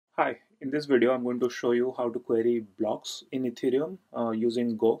Hi, in this video I'm going to show you how to query blocks in Ethereum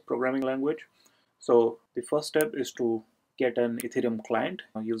using Go programming language. So the first step is to get an Ethereum client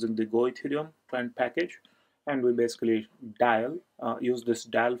using the Go-ethereum client package, and we basically use this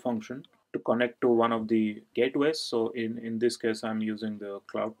dial function to connect to one of the gateways. So in this case I'm using the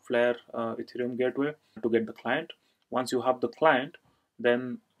Cloudflare Ethereum gateway to get the client. Once you have the client,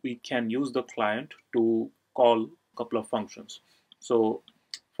 then we can use the client to call a couple of functions. So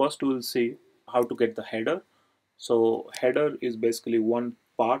first, we'll see how to get the header. So header is basically one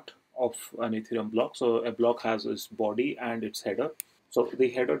part of an Ethereum block. So a block has its body and its header. So the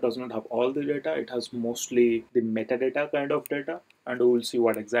header does not have all the data. It has mostly the metadata kind of data, and we will see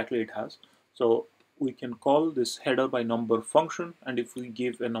what exactly it has. So we can call this header by number function, and if we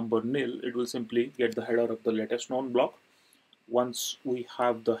give a number nil, it will simply get the header of the latest known block. Once we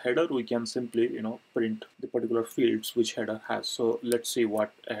have the header, we can simply print the particular fields which header has. So let's see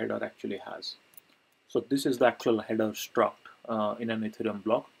what a header actually has. So this is the actual header struct in an Ethereum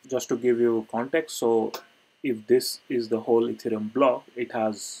block. Just to give you context, so if this is the whole Ethereum block, it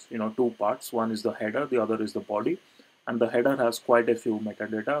has two parts. One is the header, the other is the body, and the header has quite a few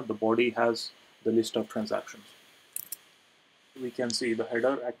metadata. The body has the list of transactions. We can see the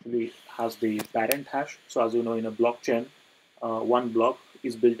header actually has the parent hash. So as you know, in a blockchain, one block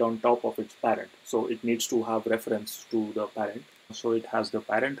is built on top of its parent, so it needs to have reference to the parent. So it has the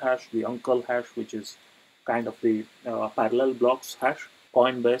parent hash, the uncle hash, which is kind of the parallel blocks hash,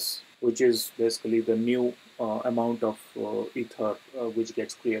 Coinbase, which is basically the new amount of ether which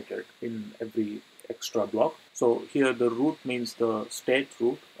gets created in every extra block. So here the root means the state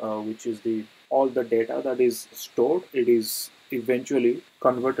root, which is the all the data that is stored. It is eventually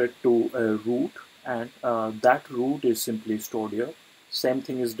converted to a root, and that root is simply stored here. Same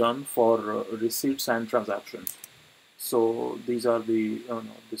thing is done for receipts and transactions. So these are the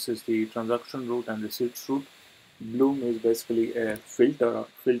this is the transaction root and receipts root. Bloom is basically a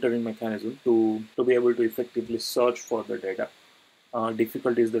filtering mechanism to be able to effectively search for the data.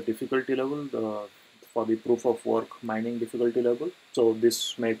 Difficulty is the difficulty level for the proof of work mining difficulty level. So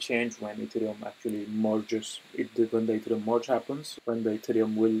this may change when Ethereum actually merges. When the Ethereum merge happens, when the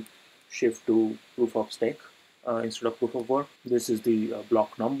Ethereum will shift to proof of stake instead of proof of work. This is the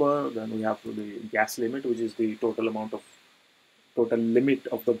block number. Then we have the gas limit, which is the total limit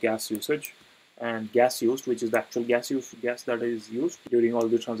of the gas usage, and gas used, which is the actual gas that is used during all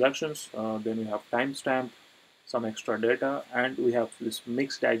the transactions. Then we have timestamp, some extra data, and we have this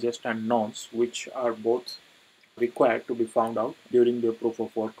mixed digest and nonce, which are both required to be found out during the proof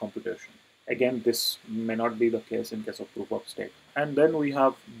of work computation. Again, this may not be the case in case of proof of stake. And then we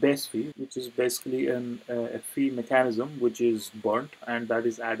have base fee, which is basically a fee mechanism which is burnt, and that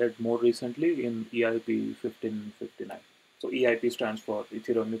is added more recently in EIP 1559. So EIP stands for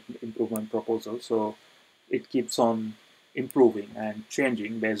Ethereum Improvement Proposal. So it keeps on improving and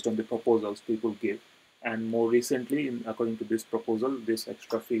changing based on the proposals people give. And more recently, according to this proposal, this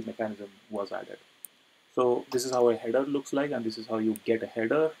extra fee mechanism was added. So this is how a header looks like, and this is how you get a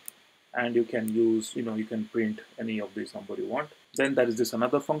header. And you can use, you can print any of these number you want. Then there is this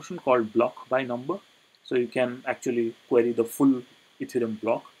another function called block by number. So you can actually query the full Ethereum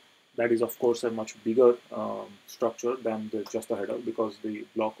block. That is, of course, a much bigger structure than just the header, because the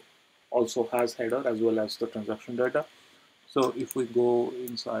block also has header as well as the transaction data. So if we go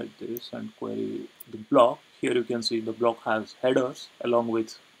inside this and query the block, here you can see the block has headers along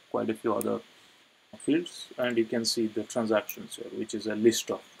with quite a few other fields, and you can see the transactions here, which is a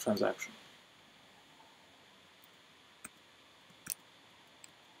list of transactions.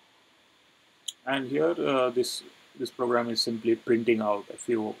 And here this program is simply printing out a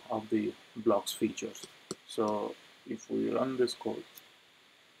few of the block's features. So if we run this code,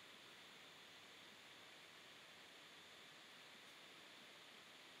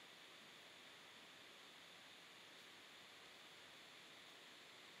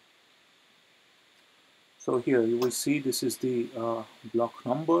 so here you will see this is the block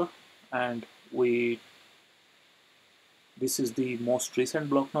number, and this is the most recent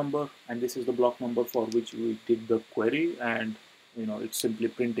block number, and this is the block number for which we did the query, and it's simply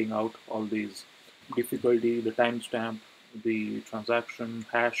printing out all these difficulty, the timestamp, the transaction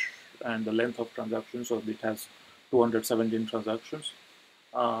hash, and the length of transaction. So it has 217 transactions.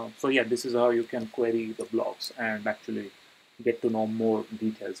 So yeah, this is how you can query the blocks and actually get to know more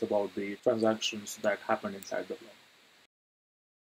details about the transactions that happen inside the block.